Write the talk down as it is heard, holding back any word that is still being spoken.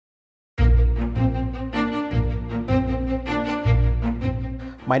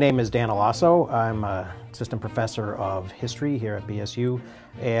My name is Dan Allosso. I'm an assistant professor of history here at BSU,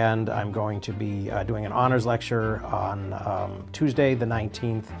 and I'm going to be doing an honors lecture on Tuesday the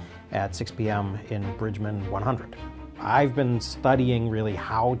 19th at 6 p.m. in Bridgeman 100. I've been studying really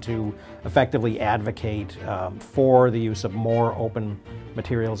how to effectively advocate for the use of more open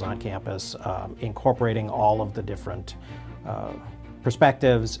materials on campus, incorporating all of the different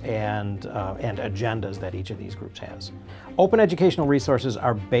perspectives and agendas that each of these groups has. Open educational resources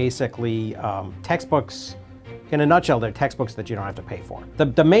are basically textbooks. In a nutshell, they're textbooks that you don't have to pay for.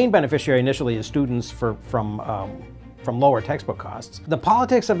 The main beneficiary initially is students from lower textbook costs. The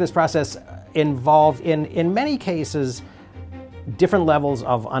politics of this process involve, in many cases, different levels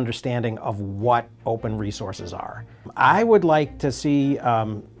of understanding of what open resources are. I would like to see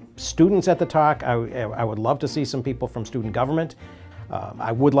students at the talk. I would love to see some people from student government.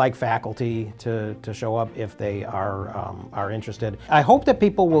 I would like faculty to show up if they are interested. I hope that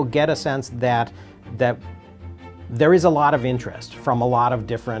people will get a sense that there is a lot of interest from a lot of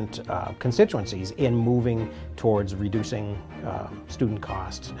different constituencies in moving towards reducing student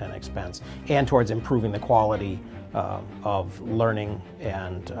costs and expense, and towards improving the quality of learning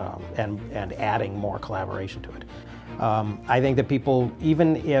and adding more collaboration to it. I think that people,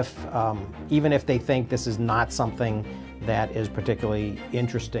 even if they think this is not something that is particularly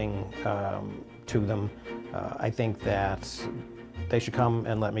interesting to them, I think that they should come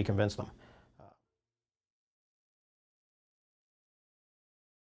and let me convince them.